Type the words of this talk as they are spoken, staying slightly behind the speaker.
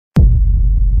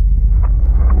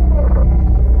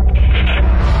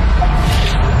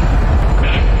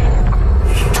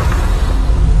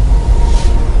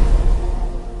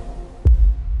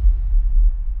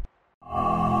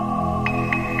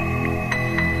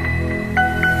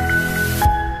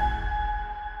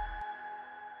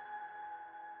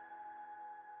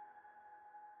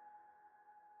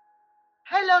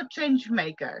change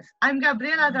makers. I'm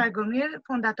Gabriela Dragomir,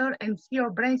 founder and CEO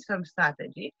of Brainstorm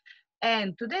Strategy.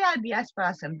 And today at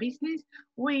Diasporas In Business,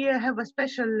 we have a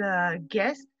special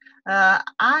guest,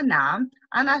 Anna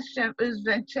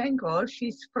Shevchenko.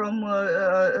 She's from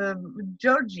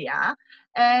Georgia,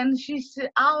 and she's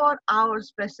our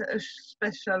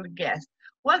special guest.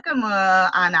 Welcome,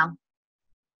 Anna.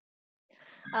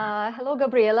 Hello,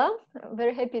 Gabriela.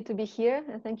 Very happy to be here,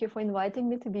 and thank you for inviting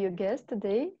me to be your guest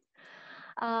today.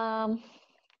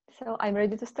 So I'm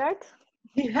ready to start.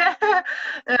 Yeah,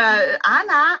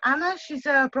 Anna, she's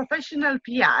a professional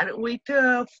PR with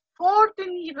 14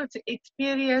 years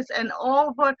experience and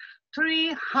over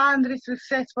 300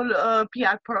 successful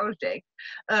PR projects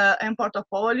and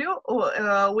portfolio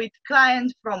with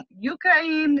clients from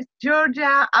Ukraine,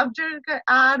 Georgia,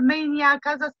 Armenia,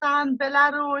 Kazakhstan,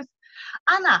 Belarus.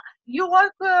 Anna, you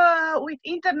work with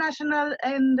international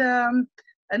and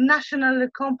national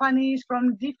companies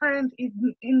from different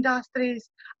industries,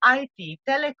 IT,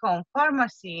 telecom,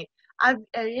 pharmacy,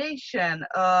 aviation.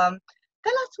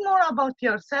 Tell us more about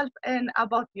yourself and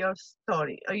about your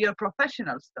story, your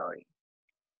professional story.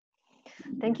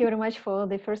 Thank you very much for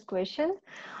the first question.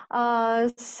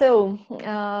 As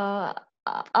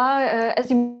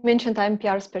you mentioned, I'm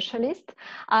PR specialist.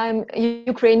 I'm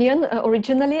Ukrainian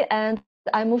originally, and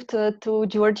I moved to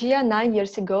Georgia 9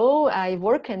 years ago. I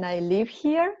work and I live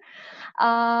here.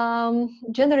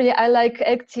 Generally, I like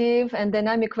active and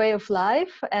dynamic way of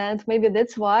life, and maybe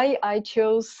that's why I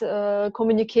chose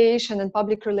communication and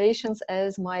public relations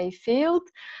as my field.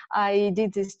 I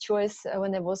did this choice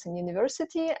when I was in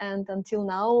university, and until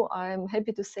now, I'm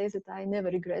happy to say that I never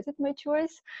regretted my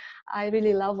choice. I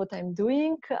really love what I'm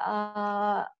doing.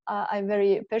 I'm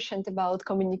very passionate about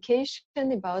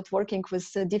communication, about working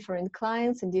with different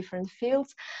clients in different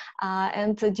fields.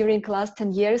 And during the last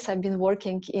 10 years, I've been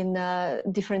working in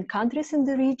different countries in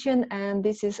the region. And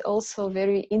this is also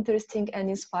very interesting and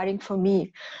inspiring for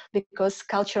me, because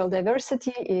cultural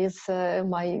diversity is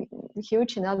my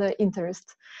huge another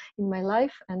interest in my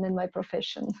life and in my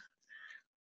profession.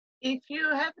 If you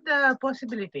have the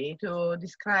possibility to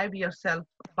describe yourself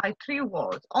by 3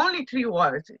 words, only 3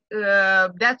 words,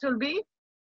 that will be?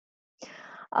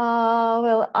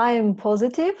 Well, I am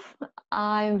positive,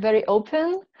 I'm very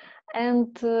open,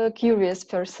 and curious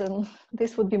person.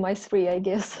 This would be my 3, I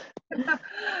guess.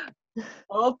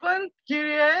 Open,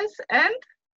 curious, and?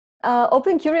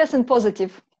 Open, curious, and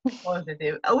positive.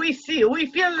 Positive. We feel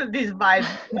this vibe.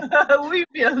 We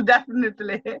feel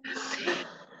definitely.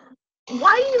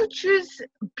 Why you choose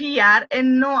PR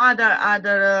and no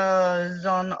other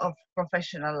zone of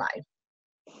professional life?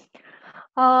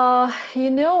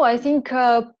 I think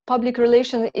public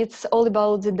relation, it's all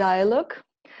about the dialogue.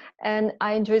 And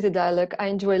I enjoy the dialogue. I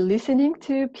enjoy listening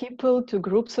to people, to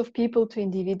groups of people, to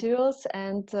individuals,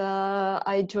 and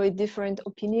I enjoy different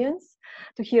opinions,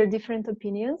 to hear different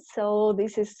opinions. So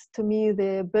this is, to me,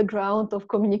 the background of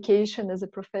communication as a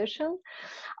profession.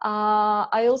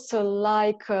 I also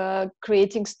like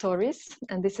creating stories,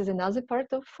 and this is another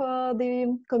part of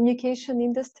the communication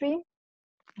industry.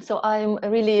 So I'm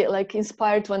really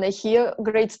inspired when I hear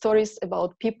great stories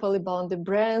about people, about the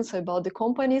brands, about the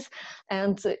companies,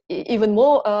 and even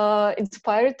more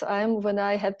inspired I am when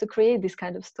I have to create these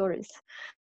kind of stories.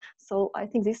 So I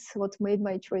think this is what made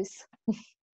my choice.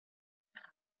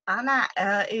 Anna,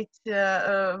 it's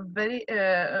very,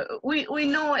 we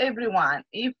know everyone,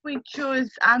 if we choose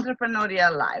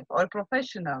entrepreneurial life or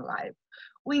professional life,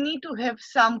 we need to have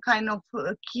some kind of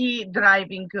key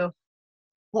driving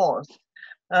force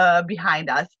behind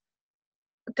us.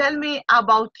 Tell me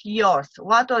about yours.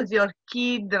 What was your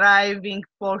key driving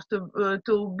force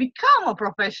to become a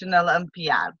professional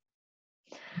PR?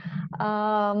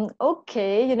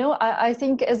 Okay, I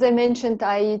think, as I mentioned,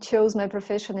 I chose my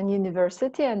profession in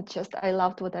university, and I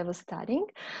loved what I was studying.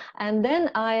 And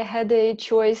then I had a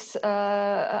choice.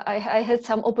 I had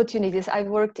some opportunities. I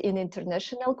worked in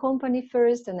international company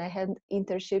first, and I had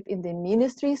internship in the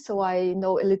ministry, so I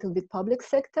know a little bit public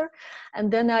sector. And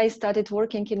then I started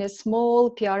working in a small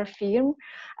PR firm,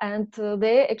 and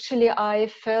there actually I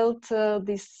felt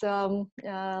this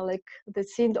the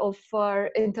scene of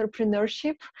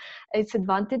entrepreneurship, its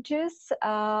advantages.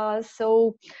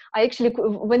 So I actually,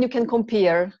 when you can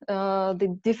compare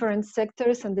the different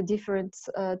sectors and the different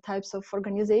types of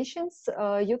organizations,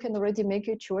 you can already make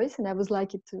your choice. And I was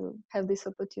lucky to have this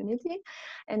opportunity.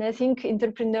 And I think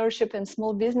entrepreneurship and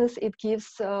small business, it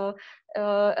gives a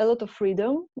lot of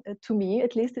freedom, to me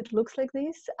at least it looks like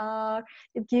this.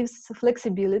 It gives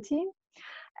flexibility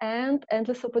and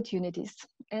endless opportunities.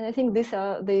 And I think these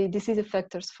are the decisive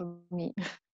factors for me.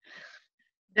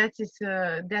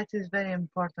 That is very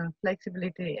important.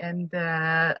 Flexibility and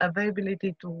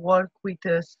availability to work with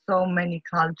so many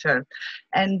cultures.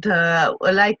 And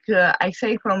I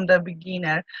say from the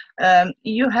beginner,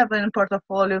 you have a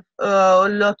portfolio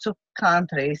lots of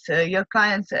countries. Your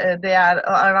clients they are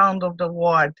around of the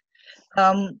world.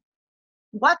 Um,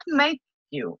 what makes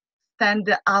you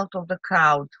stand out of the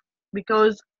crowd?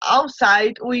 Because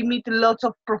outside we meet lots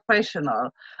of professional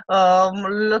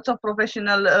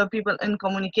people in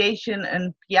communication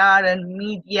and PR and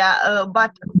media,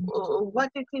 but what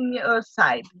is in your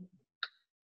side?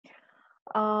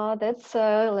 That's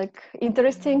like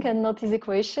interesting and not easy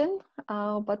question,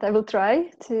 but I will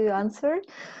try to answer.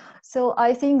 So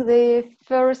I think the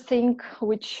first thing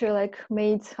which like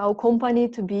made our company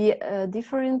to be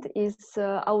different is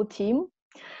our team.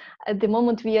 At the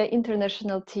moment, we are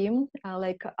international team.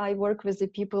 Like I work with the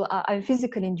people. I'm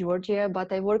physically in Georgia,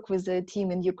 but I work with a team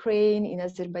in Ukraine, in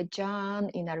Azerbaijan,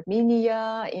 in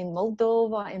Armenia, in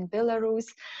Moldova, in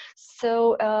Belarus.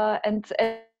 So and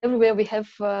everywhere we have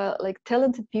like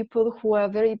talented people who are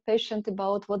very passionate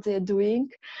about what they are doing.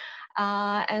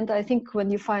 And I think when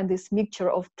you find this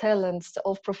mixture of talents,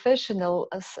 of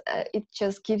professionals, it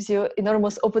just gives you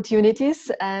enormous opportunities,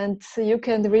 and you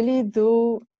can really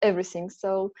do everything.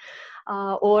 So,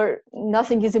 or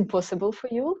nothing is impossible for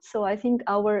you. So I think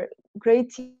our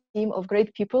great team of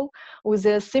great people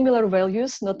with similar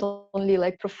values, not only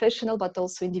like professional but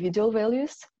also individual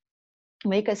values,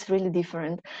 make us really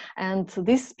different. And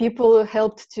these people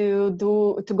helped to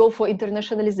go for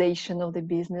internationalization of the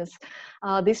business.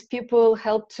 These people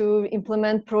helped to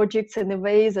implement projects in a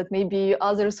way that maybe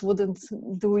others wouldn't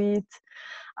do it.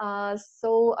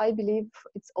 So I believe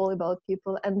it's all about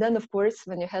people. And then of course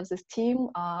when you have this team,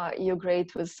 you're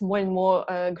great with more and more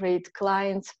great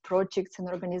clients, projects and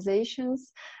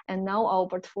organizations. And now our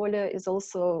portfolio is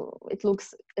also, it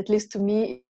looks, at least to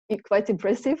me, quite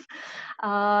impressive.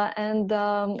 And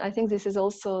I think this is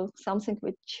also something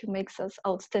which makes us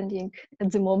outstanding at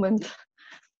the moment.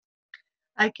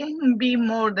 I can be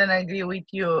more than agree with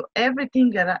you.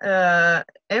 Everything in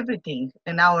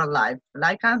our life,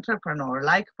 like entrepreneur,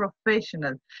 like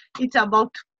professional, it's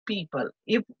about people.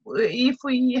 If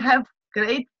we have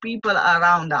great people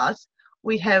around us,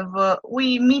 we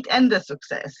meet endless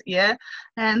success. Yeah,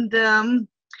 and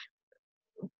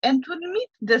and to meet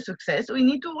the success, we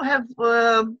need to have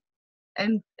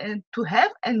and to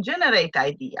have and generate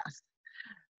ideas.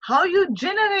 How you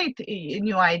generate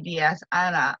new ideas,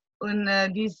 Anna, in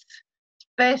this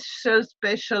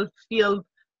special field,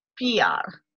 PR?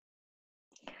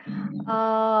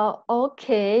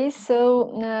 Okay, so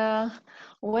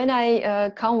when I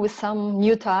come with some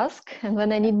new task and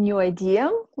when I need new idea,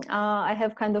 I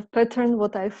have kind of pattern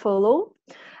what I follow,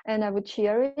 and I would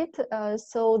share it.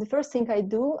 So the first thing I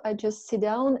do, I just sit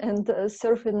down and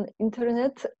surf in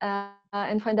internet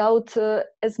and find out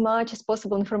as much as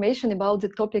possible information about the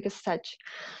topic as such.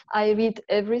 I read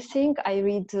everything. I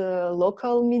read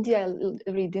local media,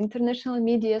 I read international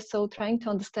media. So trying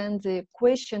to understand the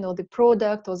question or the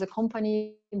product or the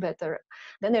company better.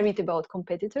 Then I read about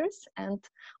competitors, and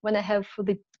when I have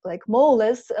the like more or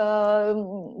less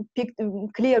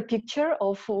clear picture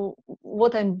of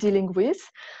what I'm dealing with,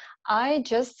 I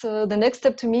just the next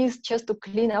step to me is just to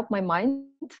clean up my mind.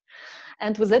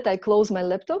 And with that, I close my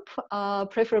laptop.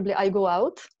 Preferably, I go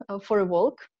out for a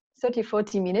walk,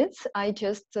 30-40 minutes. I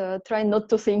just try not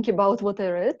to think about what I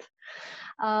read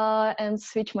and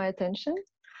switch my attention.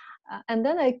 And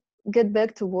then I get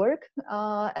back to work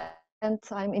and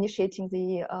I'm initiating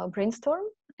the brainstorm.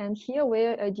 And here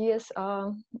where ideas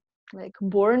are like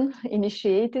born,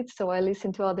 initiated, so I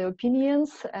listen to other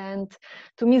opinions. And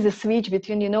to me, the switch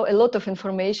between, you know, a lot of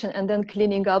information and then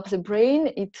cleaning up the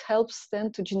brain, it helps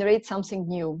then to generate something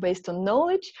new based on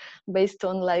knowledge, based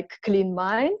on like clean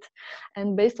mind,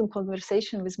 and based on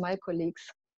conversation with my colleagues.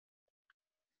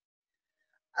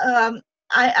 Um,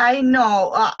 I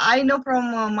know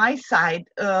from my side.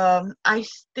 I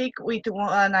stick with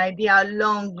one idea a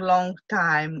long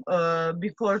time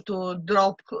before to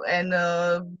drop and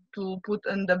to put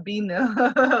in the bin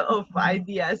of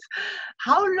ideas.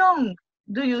 How long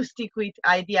do you stick with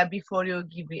idea before you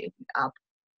give it up?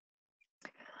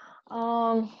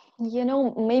 You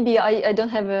know, maybe I don't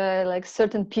have a like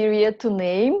certain period to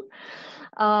name,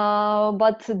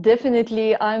 but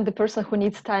definitely I'm the person who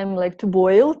needs time like to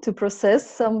boil, to process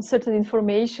some certain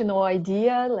information or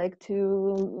idea, like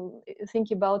to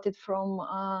think about it from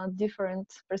different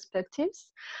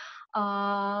perspectives.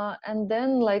 And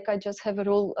then like I just have a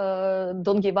rule,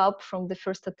 don't give up from the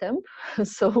first attempt.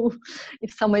 So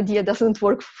if some idea doesn't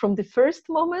work from the first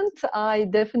moment, I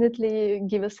definitely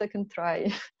give a second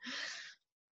try.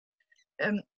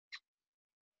 um,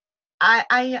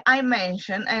 I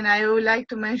mention, and I would like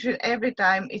to mention every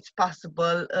time it's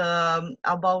possible,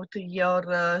 about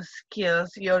your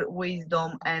skills, your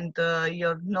wisdom, and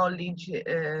your knowledge,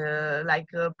 like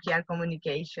PR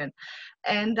communication.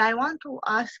 And I want to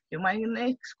ask you, my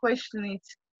next question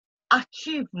is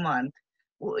achievement.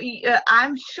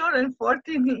 I'm sure in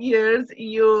 14 years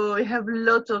you have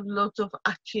lots of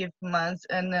achievements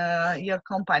in your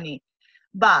company,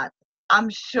 but I'm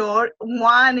sure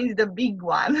one is the big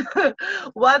one.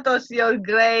 What was your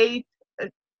great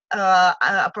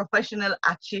professional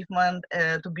achievement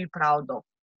to be proud of?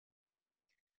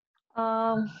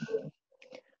 Um,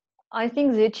 I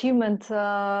think the achievement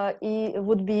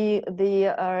would be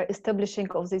the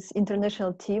establishing of this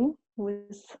international team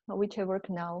with which I work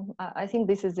now. I think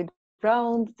this is the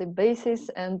ground, the basis,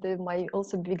 and my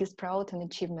also biggest proud and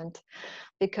achievement,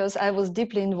 because I was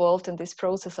deeply involved in this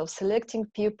process of selecting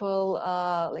people,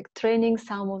 like training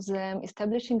some of them,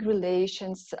 establishing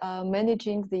relations,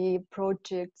 managing the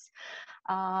projects.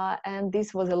 And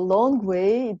this was a long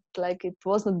way, like it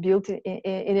was not built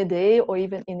in a day or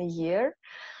even in a year.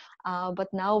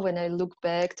 But now when I look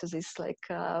back to this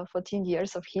 14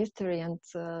 years of history and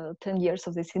 10 years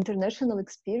of this international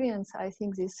experience, I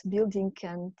think this building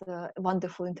and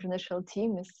wonderful international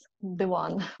team is the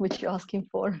one which you're asking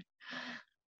for.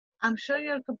 I'm sure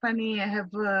your company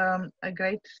have a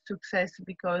great success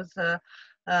because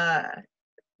uh,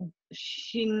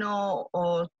 she know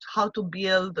how to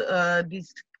build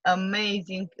this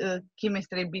amazing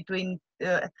chemistry between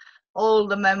all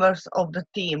the members of the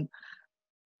team.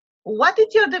 What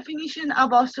is your definition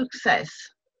about success?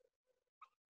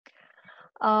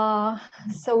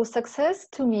 So success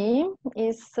to me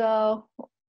is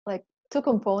like two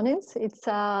components. It's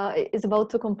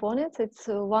about two components. It's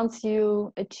once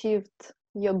you achieved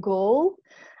your goal,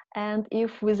 and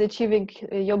if with achieving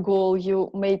your goal you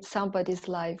made somebody's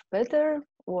life better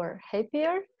or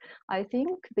happier, I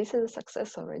think this is a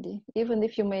success already. Even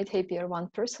if you made happier one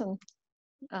person,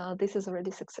 this is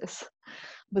already success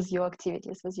with your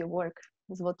activities, with your work,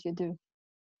 with what you do.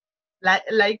 Anna,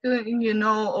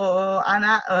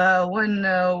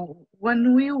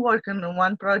 when we work on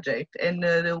one project and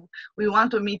we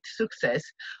want to meet success,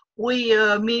 we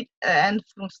meet and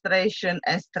frustration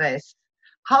and stress.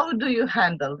 How do you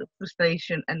handle the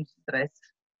frustration and stress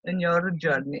in your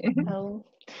journey?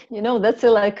 Well, that's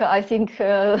I think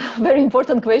very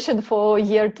important question for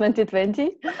year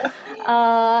 2020.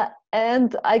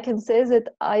 And I can say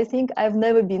that I think I've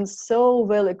never been so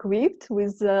well equipped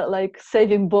with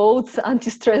saving boats,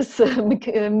 anti-stress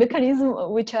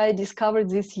mechanism, which I discovered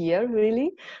this year,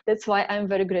 really. That's why I'm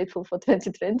very grateful for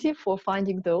 2020 for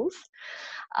finding those.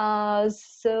 The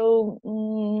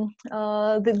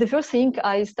first thing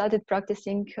I started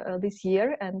practicing this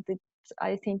year, and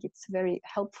I think it's very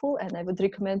helpful and I would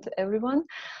recommend to everyone,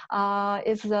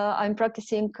 is I'm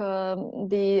practicing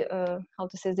the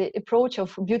approach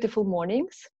of beautiful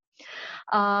mornings.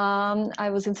 I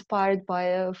was inspired by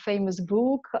a famous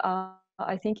book.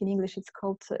 I think in English it's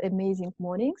called Amazing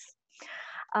Mornings.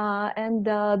 And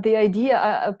the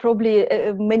idea, probably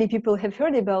many people have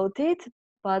heard about it,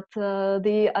 but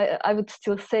I would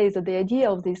still say that the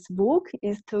idea of this book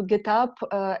is to get up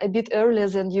a bit earlier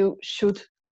than you should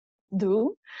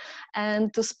do,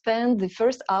 and to spend the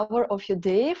first hour of your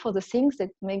day for the things that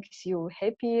makes you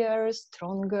happier,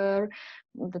 stronger,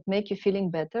 that make you feeling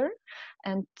better,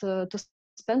 and to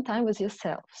spend time with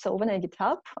yourself. So when I get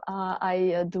up,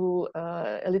 I do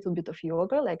a little bit of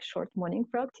yoga, like short morning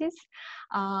practice.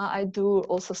 I do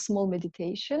also small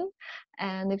meditation,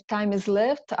 and if time is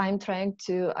left, I'm trying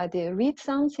to either read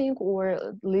something or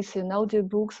listen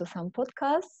audiobooks or some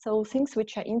podcasts, so things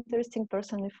which are interesting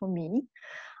personally for me.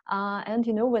 And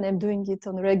when I'm doing it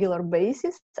on a regular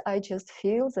basis, I just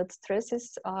feel that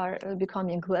stresses are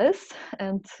becoming less,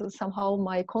 and somehow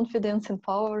my confidence and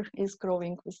power is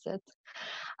growing with that.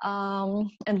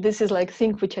 And this is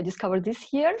thing which I discovered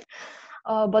this year.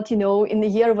 But in a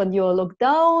year when you're locked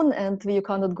down and you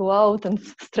cannot go out and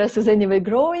stress is anyway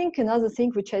growing, another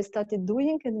thing which I started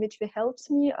doing and which helps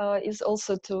me is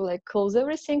also to close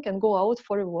everything and go out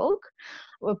for a walk,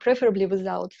 preferably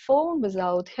without phone,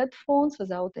 without headphones,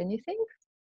 without anything.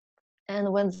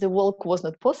 And when the walk was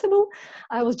not possible,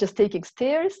 I was just taking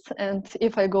stairs. And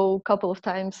if I go a couple of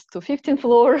times to 15th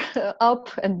floor, up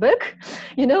and back,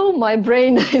 my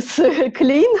brain is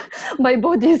clean, my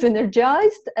body is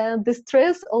energized, and the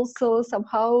stress also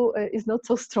somehow is not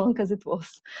so strong as it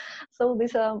was. So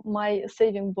these are my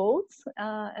saving boats,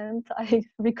 and I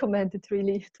recommend it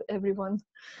really to everyone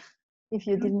if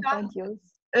you didn't find yours.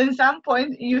 in some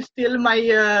point you steal my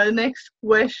next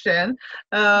question.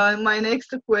 My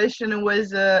next question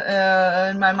was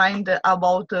in my mind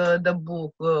about the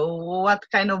book. What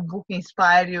kind of book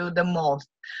inspired you the most?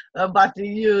 But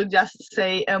you just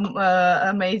say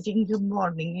Amazing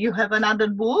Morning. You have another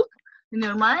book in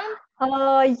your mind?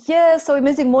 Yeah, so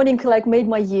Amazing Morning like made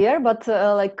my year, but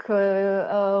there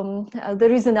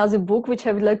is another book which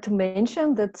I would like to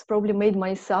mention that's probably made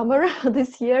my summer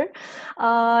this year.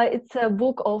 It's a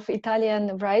book of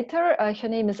Italian writer. Her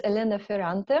name is Elena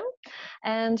Ferrante,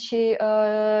 and she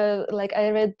I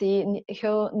read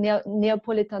her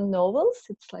Neapolitan novels.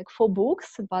 It's like 4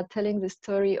 books, but telling the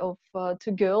story of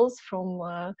 2 girls from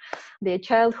their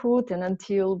childhood and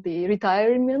until the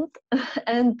retirement,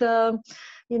 and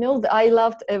I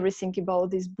loved everything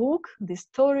about this book, the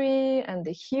story and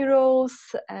the heroes,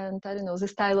 and I don't know, the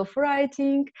style of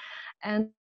writing, and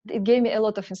it gave me a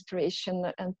lot of inspiration,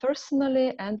 and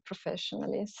personally and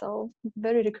professionally. So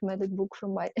very recommended book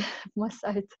from my my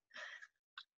side.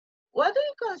 What do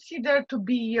you consider to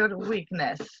be your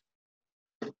weakness?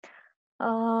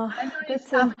 I know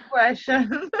it's a tough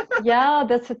question. Yeah,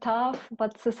 that's a tough,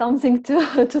 but something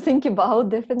to think about,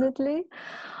 definitely.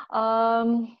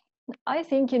 I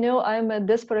think, I'm a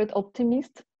desperate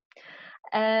optimist,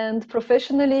 and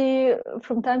professionally,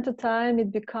 from time to time,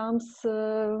 it becomes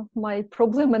my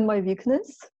problem and my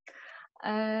weakness.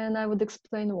 And I would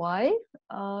explain why.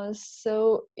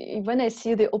 So when I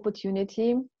see the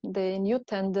opportunity, the new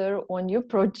tender or new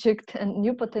project and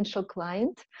new potential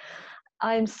client,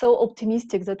 I'm so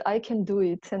optimistic that I can do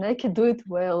it, and I can do it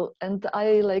well, and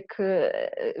I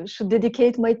should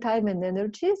dedicate my time and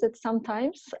energy. That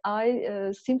sometimes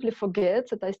I simply forget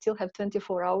that I still have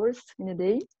 24 hours in a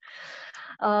day.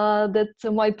 That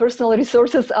my personal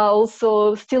resources are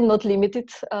also still not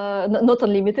limited, not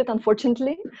unlimited,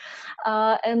 unfortunately.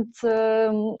 And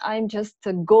I'm just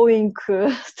going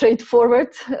straight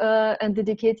forward and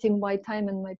dedicating my time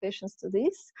and my patience to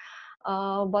this.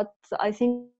 But I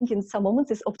think in some moments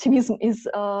this optimism is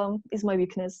my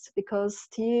weakness, because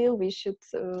still we should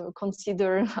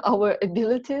consider our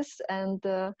abilities and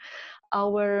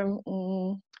our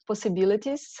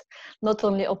possibilities, not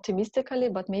only optimistically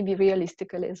but maybe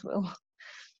realistically as well.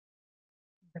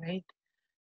 Great.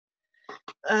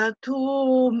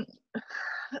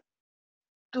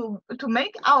 To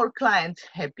make our clients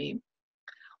happy,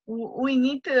 we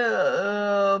need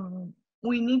to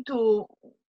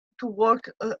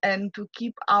work and to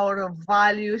keep our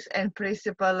values and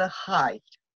principle high.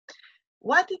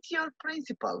 What is your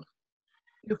principle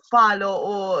you follow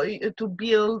or to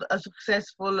build a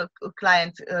successful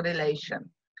client relation,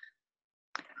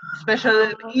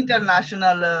 especially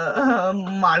international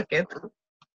market?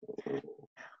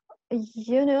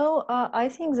 I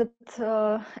think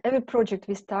that every project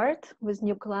we start with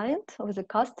new client, with a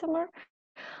customer,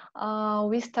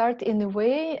 we start in a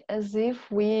way as if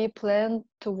we plan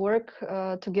to work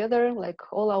together like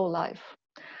all our life.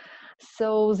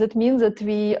 So that means that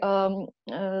we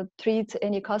treat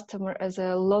any customer as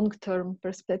a long-term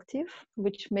perspective,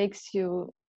 which makes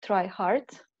you try hard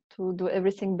to do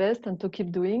everything best and to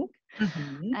keep doing.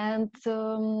 Mm-hmm. And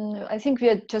I think we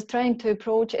are just trying to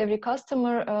approach every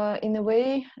customer in a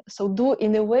way, so do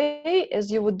in a way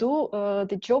as you would do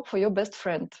the job for your best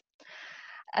friend.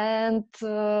 And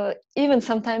even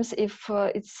sometimes if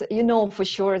it's, for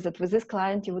sure that with this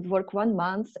client you would work 1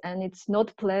 month and it's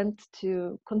not planned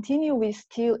to continue, we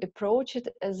still approach it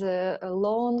as a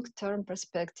long-term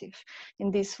perspective.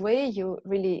 In this way, you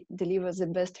really deliver the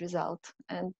best result.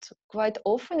 And quite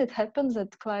often it happens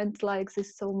that clients like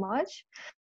this so much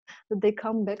that they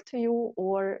come back to you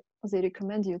or they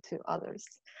recommend you to others.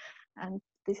 And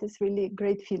this is really a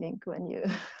great feeling when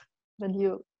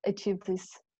you achieve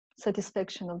this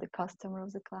satisfaction of the customer,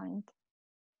 of the client.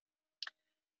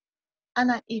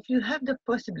 Anna, if you have the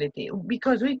possibility,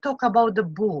 because we talk about the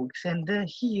books and the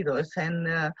heroes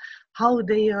and how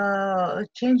they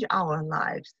change our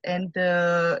lives, and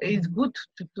it's good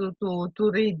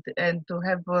to read and to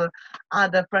have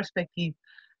other perspective.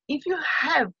 If you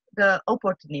have the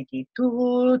opportunity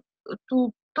to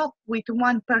talk with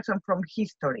one person from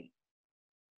history,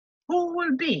 who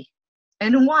will be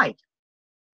and why?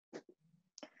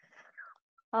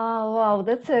 Wow,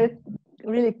 that's a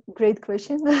really great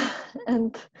question.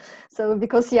 And so,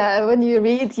 because when you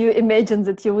read, you imagine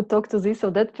that you would talk to this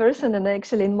or that person, and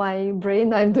actually in my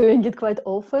brain I'm doing it quite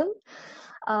often.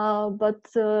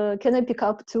 But can I pick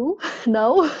up 2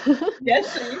 now?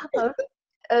 Yes,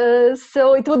 please.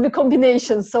 So it would be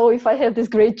combination. So if I have this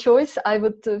great choice, I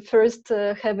would first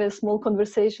have a small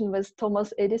conversation with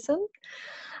Thomas Edison.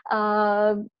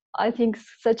 I think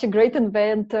such a great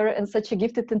inventor and such a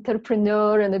gifted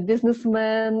entrepreneur and a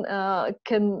businessman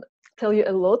can tell you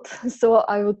a lot. So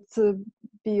I would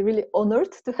be really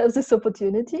honored to have this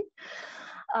opportunity.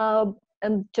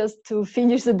 And just to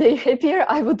finish the day happier,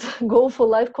 I would go for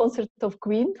live concert of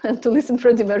Queen and to listen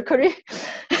Freddie Mercury.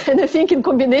 And I think in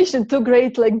combination, two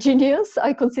great like genius.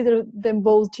 I consider them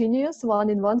both genius,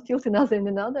 one in one field, another in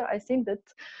another. I think that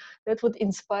that would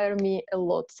inspire me a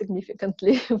lot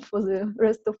significantly for the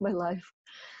rest of my life.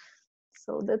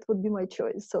 So that would be my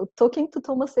choice. So talking to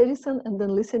Thomas Edison and then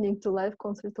listening to live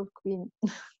concert of Queen.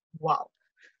 Wow,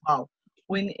 wow.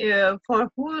 When for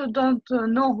who don't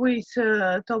know who is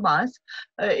Thomas,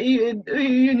 you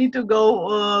need to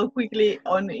go quickly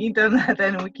on internet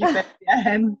and Wikipedia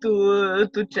and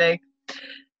to check.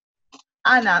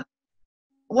 Anna,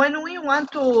 when we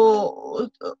want to,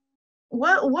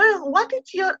 what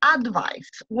is your advice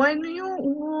when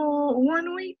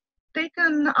we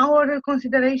taken our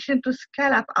consideration to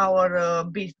scale up our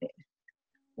business?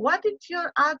 What is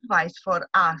your advice for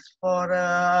us for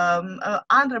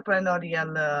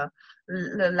entrepreneurial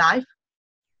life?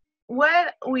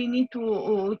 Where we need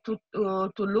to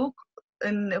look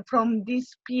from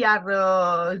this PR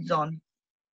zone?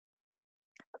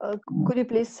 Could you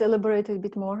please elaborate a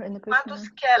bit more in the question? Want to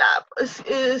scale up,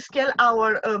 scale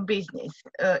our business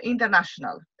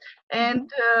international,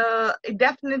 and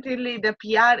definitely the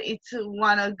PR it's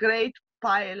one a great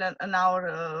pile in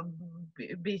our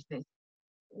business.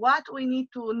 What we need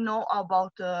to know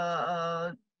about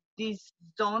this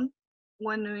zone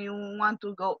when we want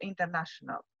to go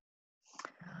international?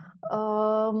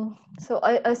 So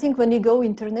I think when you go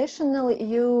international,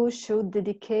 you should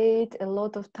dedicate a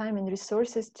lot of time and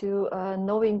resources to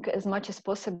knowing as much as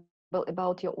possible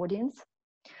about your audience.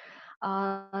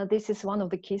 This is one of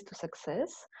the keys to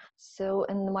success. So,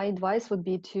 and my advice would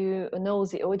be to know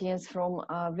the audience from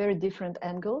very different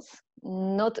angles.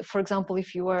 Not, for example,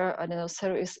 if you are, I don't know,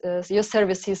 your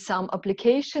service is some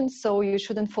application, so you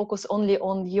shouldn't focus only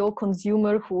on your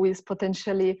consumer who is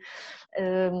potentially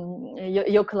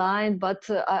your client, but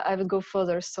I would go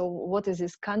further. So what is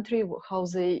this country, how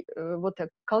they, what are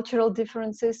cultural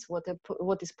differences, what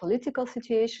is political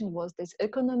situation, what's this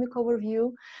economic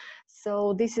overview.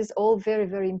 So this is all very,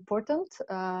 very important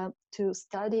to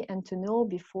study and to know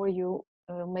before you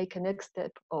make a next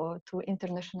step or to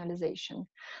internationalization.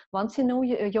 Once you know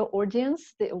your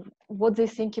audience, what they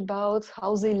think about,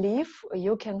 how they live,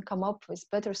 you can come up with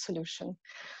better solution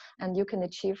and you can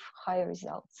achieve higher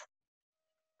results.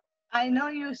 I know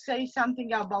you say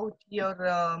something about your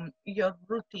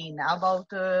routine, about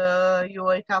you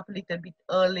wake up a little bit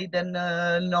early than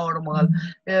normal,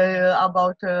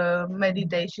 about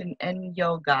meditation and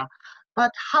yoga.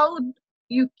 But how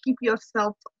you keep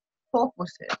yourself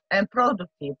focused and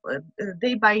productive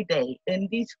day by day in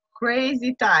these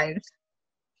crazy times?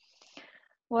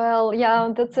 Well,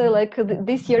 yeah, that's like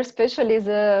this year especially is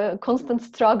a constant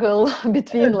struggle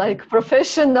between like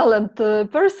professional and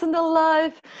personal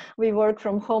life. We work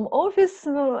from home office,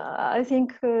 I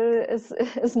think,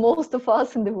 as most of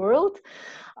us in the world.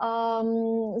 I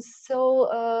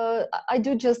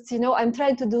do just, I'm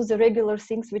trying to do the regular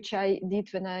things which I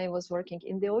did when I was working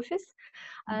in the office.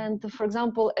 And for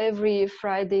example, every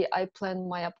Friday I plan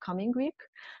my upcoming week.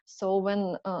 So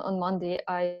when on Monday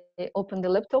I open the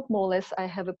laptop, more or less I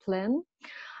have a plan.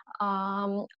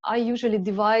 I usually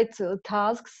divide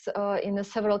tasks in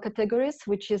several categories,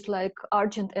 which is like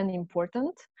urgent and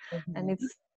important. And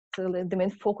it's the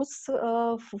main focus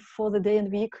for the day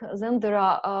and week. Then there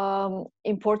are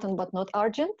important but not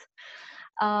urgent.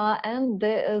 And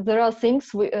there are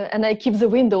things, and I keep the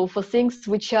window for things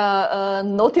which are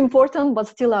not important but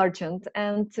still urgent.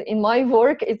 And in my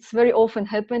work, it's very often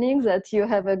happening that you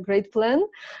have a great plan,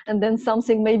 and then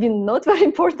something maybe not very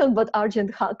important but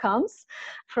urgent comes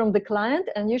from the client,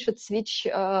 and you should switch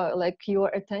like your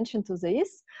attention to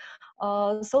this.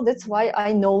 So that's why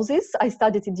I know this. I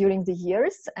studied it during the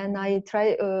years, and I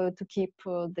try to keep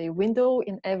the window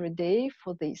in every day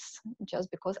for this,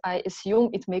 just because I assume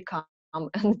it may come.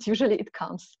 And usually it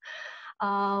comes.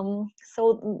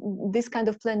 So this kind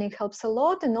of planning helps a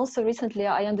lot. And also recently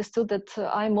I understood that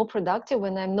I'm more productive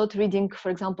when I'm not reading, for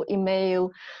example, email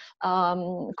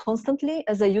constantly,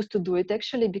 as I used to do it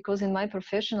actually, because in my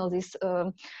professional, this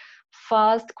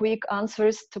fast, quick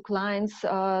answers to clients, they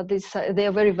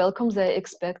are very welcome, they're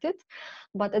expected.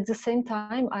 But at the same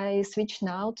time, I switch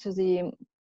now to the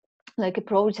like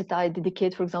approach that I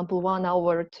dedicate, for example, 1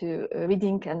 hour to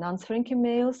reading and answering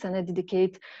emails, and I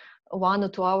dedicate 1 or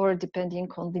 2 hours, depending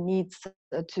on the needs,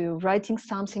 to writing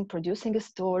something, producing a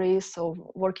story,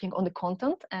 so working on the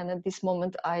content. And at this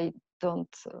moment, I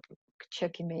don't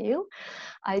check email.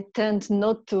 I tend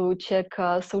not to check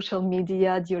social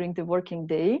media during the working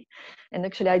day. And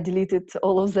actually, I deleted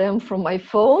all of them from my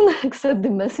phone, except the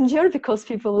messenger, because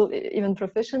people, even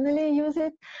professionally, use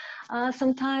it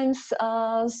sometimes.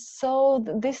 So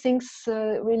these things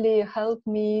really help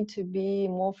me to be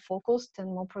more focused and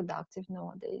more productive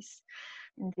nowadays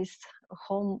in this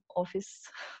home office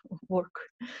work,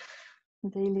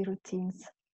 daily routines.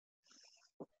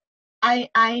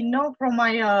 I know from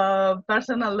my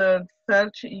personal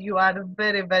search you are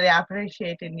very, very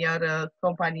appreciated in your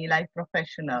company like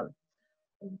professional.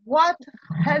 What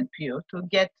helped you to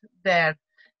get there,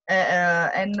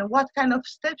 and what kind of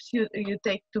steps you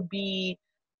take to be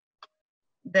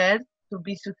there, to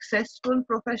be successful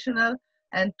professional,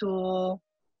 and to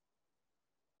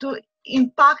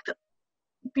impact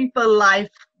people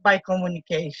life by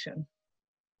communication?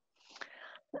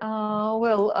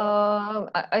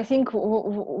 I think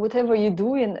whatever you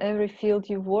do in every field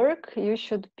you work, you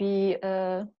should be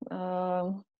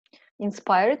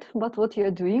inspired by what you're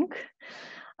doing.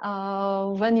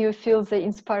 When you feel the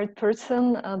inspired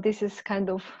person, this is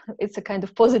it's a kind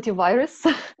of positive virus.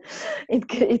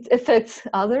 It affects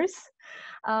others.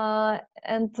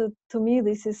 And to me,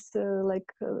 this is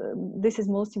this is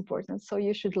most important. So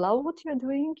you should love what you're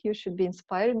doing. You should be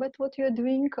inspired by what you're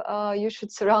doing. You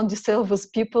should surround yourself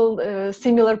with people,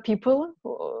 similar people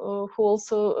who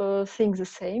also think the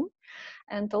same.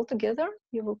 And altogether,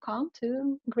 you will come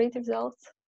to great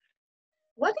results.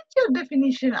 What is your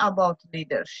definition about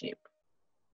leadership?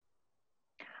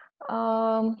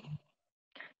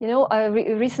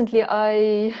 Recently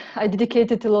I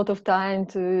dedicated a lot of time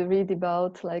to read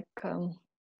about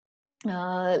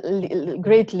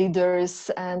great leaders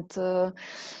and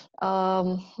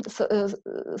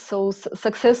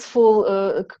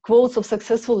successful quotes of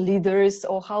successful leaders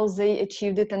or how they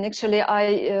achieved it. And actually,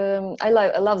 I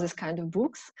love this kind of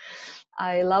books.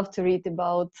 I love to read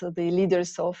about the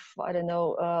leaders of, I don't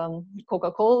know,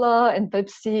 Coca-Cola and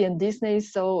Pepsi and Disney.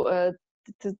 So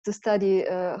to study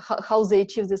how they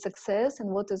achieved the success and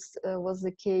what was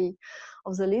the key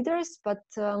of the leaders. But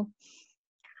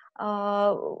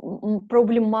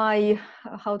probably my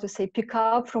pick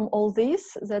up from all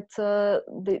this, that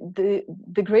the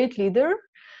great leader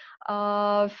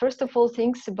first of all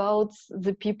thinks about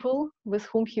the people with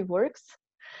whom he works,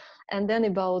 and then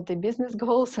about the business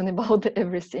goals and about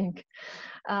everything.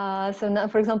 So now,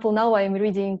 for example, now I'm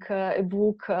reading a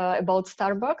book about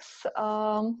Starbucks.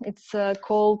 It's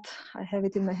called, I have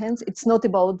it in my hands, It's Not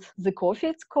About the Coffee,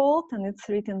 it's called, and it's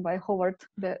written by Howard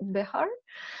Behar.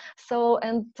 So,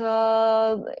 and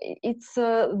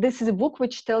this is a book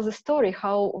which tells a story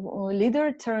how a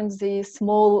leader turns the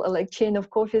small chain of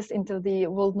coffees into the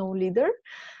well-known leader.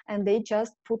 And they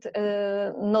just put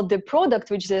not the product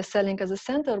which they're selling as a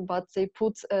center, but they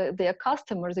put their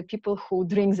customers, the people who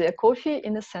drink their coffee,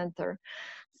 in the center.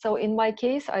 So in my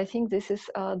case, I think this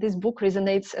book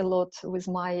resonates a lot with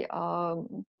my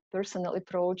personal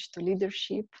approach to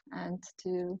leadership and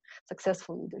to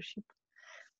successful leadership.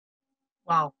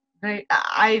 Wow.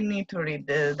 I need to read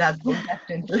that book,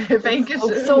 definitely. Thank you.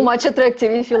 So much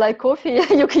attractive. If you like coffee,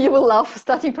 you will love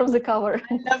starting from the cover.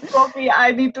 I love coffee.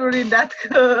 I need to read that.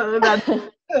 That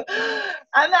book.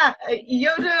 Anna,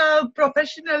 your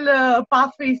professional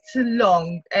path is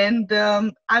long, and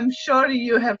I'm sure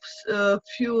you have a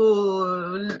few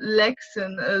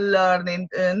lessons learned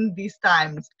in these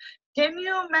times. Can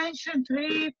you mention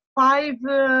 3, 5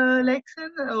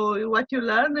 lessons or what you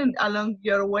learned along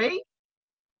your way?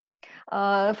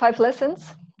 5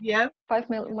 lessons. Yeah. 5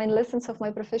 main lessons of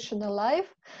my professional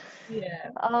life. Yeah.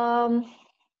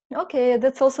 Okay,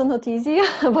 that's also not easy,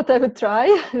 but I would try,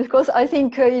 because I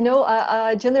think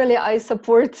generally I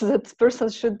support that person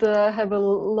should have a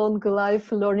long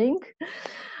life learning.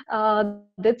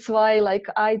 That's why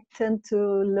I tend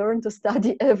to learn to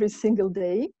study every single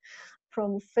day,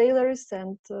 from failures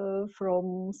and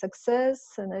from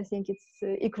success, and I think it's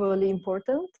equally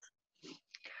important.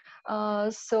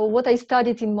 So what I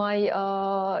studied in my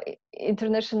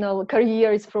international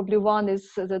career is probably one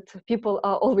is that people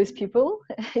are always people.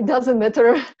 It doesn't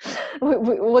matter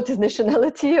what is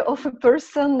nationality of a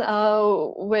person,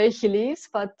 where he lives,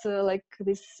 but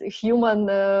this human,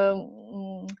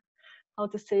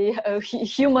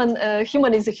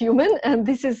 human is a human, and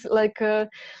this is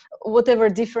whatever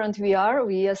different we are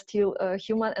still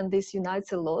human, and this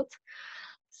unites a lot.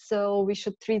 So we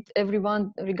should treat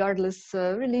everyone, regardless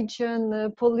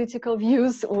religion, political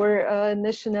views, or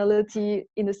nationality,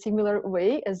 in a similar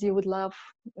way as you would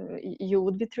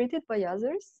be treated by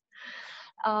others.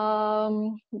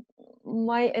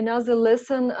 Another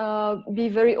lesson: be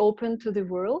very open to the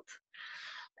world.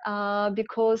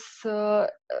 because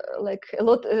like a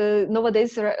lot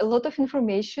nowadays there are a lot of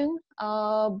information,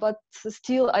 but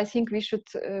still I think we should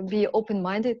be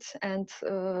open-minded and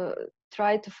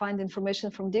try to find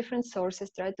information from different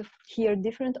sources, try to hear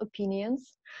different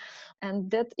opinions,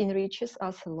 and that enriches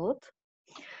us a lot.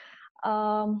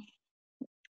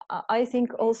 I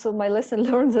think also my lesson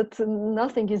learned that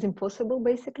nothing is impossible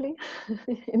basically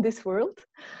in this world.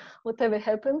 Whatever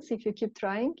happens, if you keep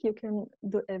trying, you can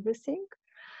do everything.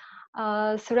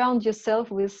 Surround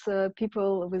yourself with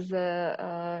people with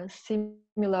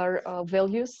similar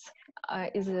values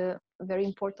is a very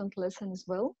important lesson as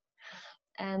well.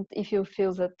 And if you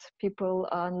feel that people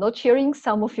are not sharing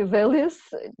some of your values,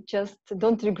 just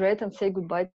don't regret and say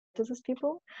goodbye to those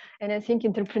people. And I think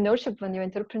entrepreneurship, when you're an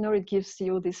entrepreneur, it gives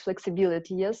you this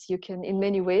flexibility. Yes, you can, in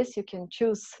many ways, you can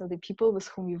choose the people with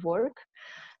whom you work.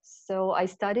 So I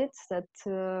studied that,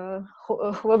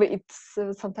 however, it's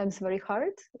sometimes very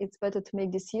hard. It's better to make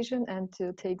decision and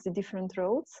to take the different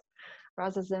roads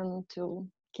rather than to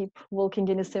keep walking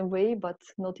in the same way, but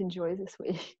not enjoy this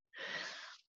way.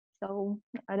 So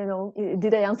I don't know,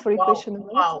 did I answer your question?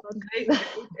 Wow, great.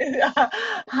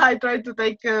 I tried to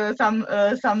take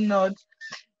some notes.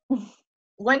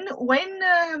 When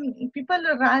people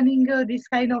are running this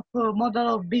kind of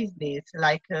model of business,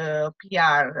 like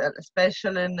PR,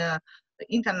 especially in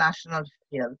international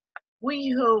field,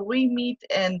 we meet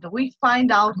and we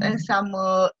find out some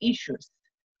issues.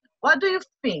 What do you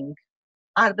think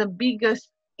are the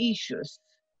biggest issues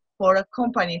for a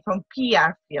company from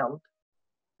PR field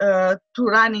to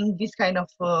running this kind of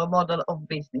model of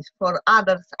business for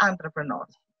other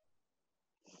entrepreneurs?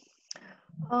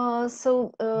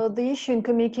 So the issue in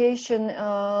communication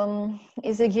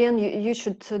is, again, you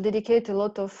should dedicate a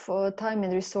lot of time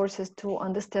and resources to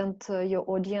understand your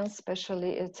audience,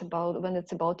 especially when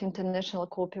it's about international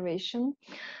cooperation.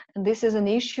 And this is an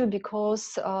issue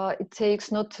because it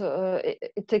takes not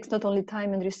only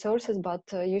time and resources, but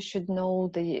you should know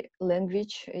the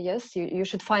language. Yes, you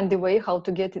should find the way how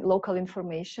to get local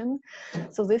information.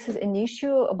 So this is an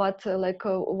issue, but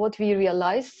what we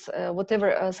realize,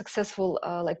 whatever successful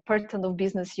like pattern of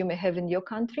business you may have in your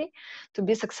country, to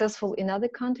be successful in other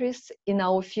countries in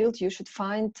our field, you should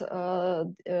find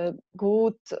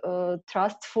good,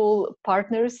 trustful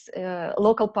partners,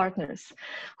 local partners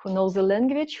who know the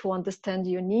language, who understand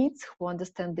your needs, who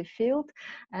understand the field.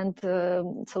 And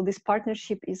so this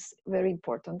partnership is very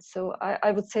important. So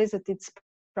I would say that it's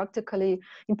practically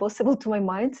impossible to my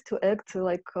mind to act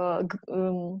like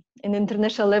an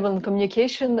international level in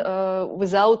communication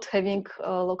without having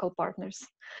local partners.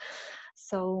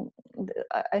 So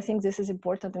I think this is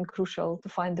important and crucial to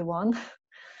find the one.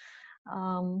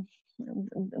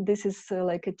 This is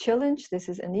like a challenge, this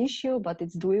is an issue, but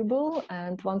it's doable.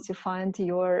 And once you find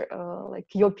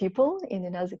your people in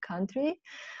another country,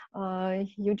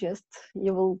 you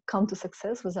will come to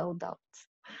success without doubt.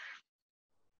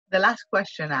 The last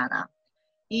question, Anna.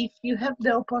 If you have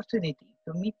the opportunity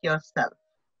to meet yourself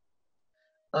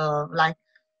like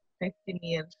 15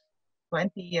 years,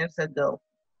 20 years ago,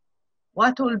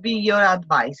 what will be your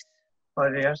advice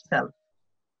for yourself?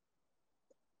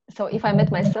 So if I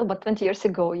met myself, but 20 years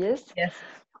ago, yes? Yes.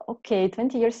 Okay,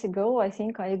 20 years ago, I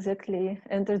think I exactly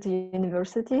entered the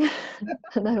university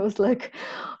and I was like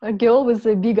a girl with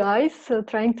the big eyes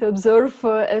trying to observe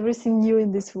everything new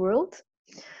in this world.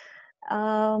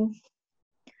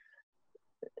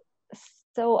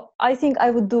 So I think I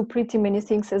would do pretty many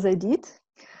things as I did,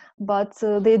 but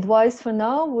the advice for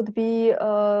now would be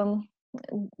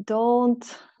don't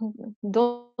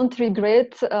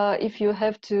regret if you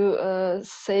have to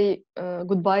say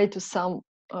goodbye to some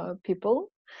people.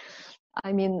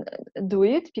 I mean, do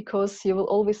it, because you will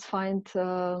always find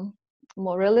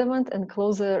more relevant and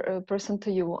closer person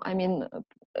to you. I mean,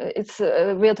 it's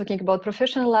we are talking about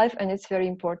professional life, and it's very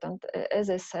important, as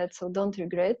I said. So don't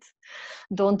regret,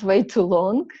 don't wait too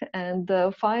long, and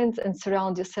find and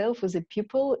surround yourself with the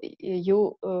people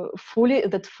you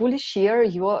fully share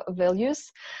your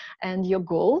values and your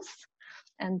goals.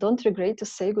 And don't regret to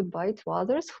say goodbye to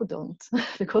others who don't,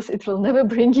 because it will never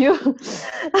bring you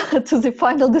to the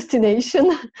final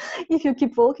destination if you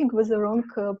keep walking with the wrong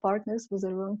partners, with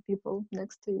the wrong people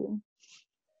next to you.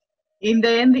 In the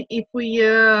end, if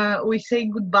we say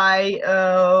goodbye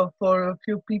for a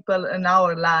few people in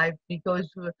our life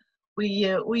because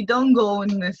we don't go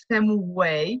in the same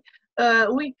way,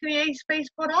 we create space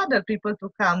for other people to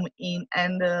come in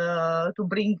and to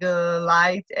bring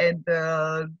light and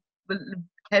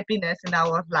happiness in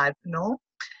our life, no?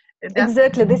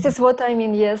 Exactly, this is what I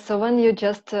mean. Yes, so when you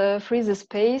just free the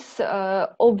space,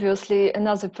 obviously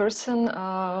another person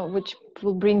which it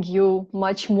will bring you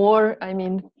much more. I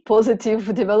mean,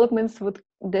 positive developments would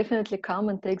definitely come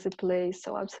and take the place.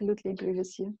 So absolutely agree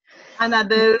with you.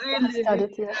 Another I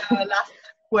studied, yeah. last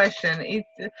question.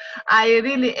 I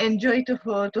really enjoy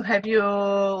to have you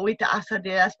with us at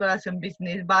Diasporas in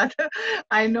Business, but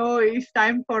I know it's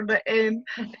time for the end.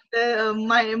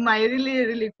 My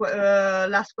really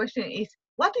last question is,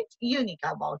 what is unique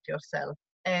about yourself,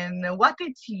 and what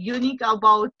is unique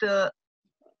about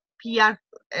PR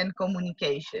and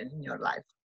communication in your life?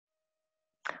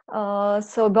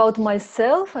 So about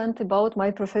myself and about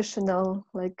my professional,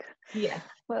 like, Yes.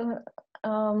 well,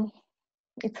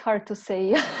 it's hard to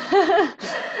say.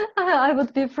 I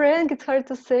would be frank, it's hard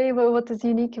to say what is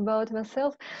unique about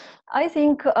myself. I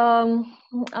think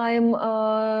I'm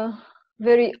a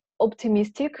very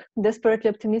optimistic, desperately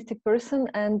optimistic person.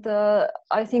 And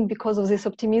I think because of this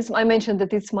optimism, I mentioned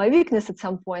that it's my weakness at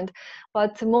some point,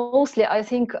 but mostly I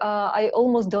think I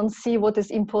almost don't see what is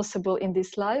impossible in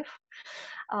this life.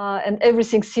 And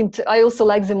everything seemed I also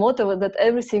like the motto that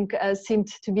everything seemed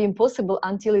to be impossible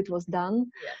until it was done.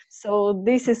 Yes. So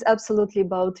this is absolutely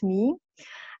about me.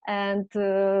 And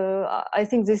I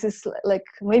think this is like,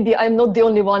 maybe I'm not the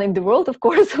only one in the world, of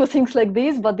course, who thinks like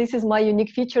this, but this is my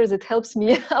unique feature that helps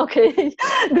me. Okay,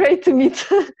 great to meet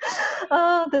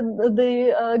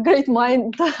the great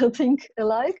mind think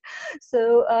alike.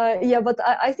 So yeah, but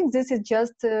I think this is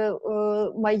just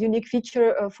my unique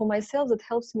feature for myself that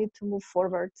helps me to move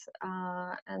forward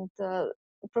and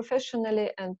professionally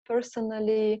and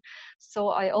personally. So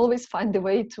I always find a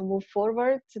way to move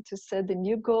forward, to set a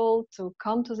new goal, to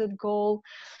come to that goal.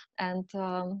 And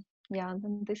yeah,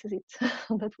 then this is it.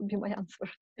 That would be my answer.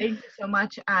 Thank you so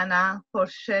much, Anna, for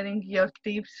sharing your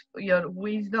tips, your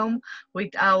wisdom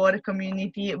with our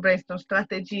community Brainstorm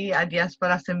strategy at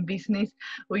Diasporas in Business.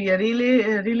 We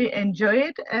really enjoy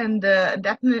it, and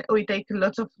definitely we take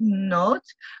lots of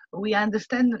notes. We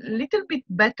understand a little bit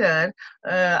better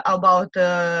about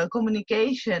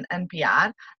communication and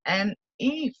PR. And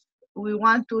if we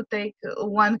want to take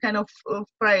one kind of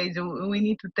phrase we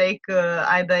need to take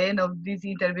at the end of this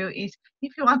interview is,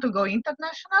 if you want to go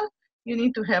international, you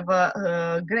need to have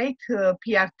a great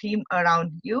PR team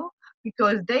around you,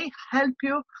 because they help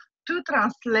you to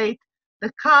translate the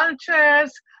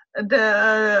cultures, the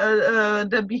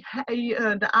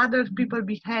other people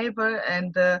behavior,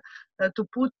 and to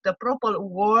put the proper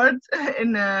words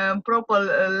in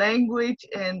proper language,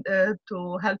 and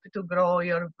to help you to grow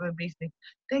your business.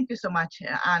 Thank you so much,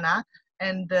 Anna.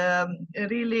 And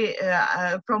really,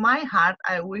 from my heart,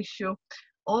 I wish you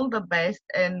all the best,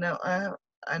 and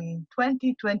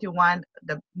 2021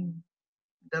 the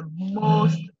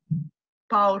most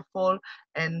powerful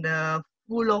and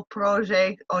full of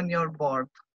projects on your board.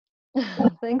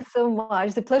 Thanks so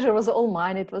much. The pleasure was all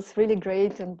mine. It was really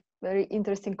great and very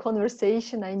interesting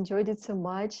conversation. I enjoyed it so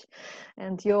much,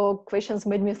 and your questions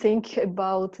made me think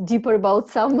deeper about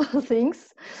some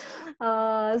things.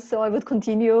 So I would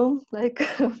continue like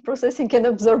processing and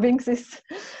observing this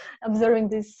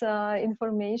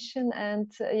information.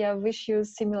 And yeah, wish you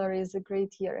similarly a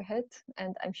great year ahead,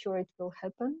 and I'm sure it will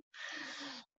happen.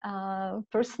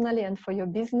 Personally and for your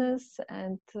business,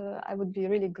 and I would be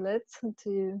really glad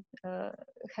to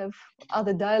have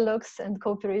other dialogues and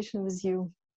cooperation with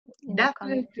you in the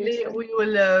coming Definitely, future. we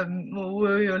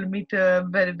will meet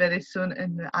very soon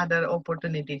in other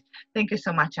opportunities. Thank you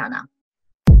so much, Anna.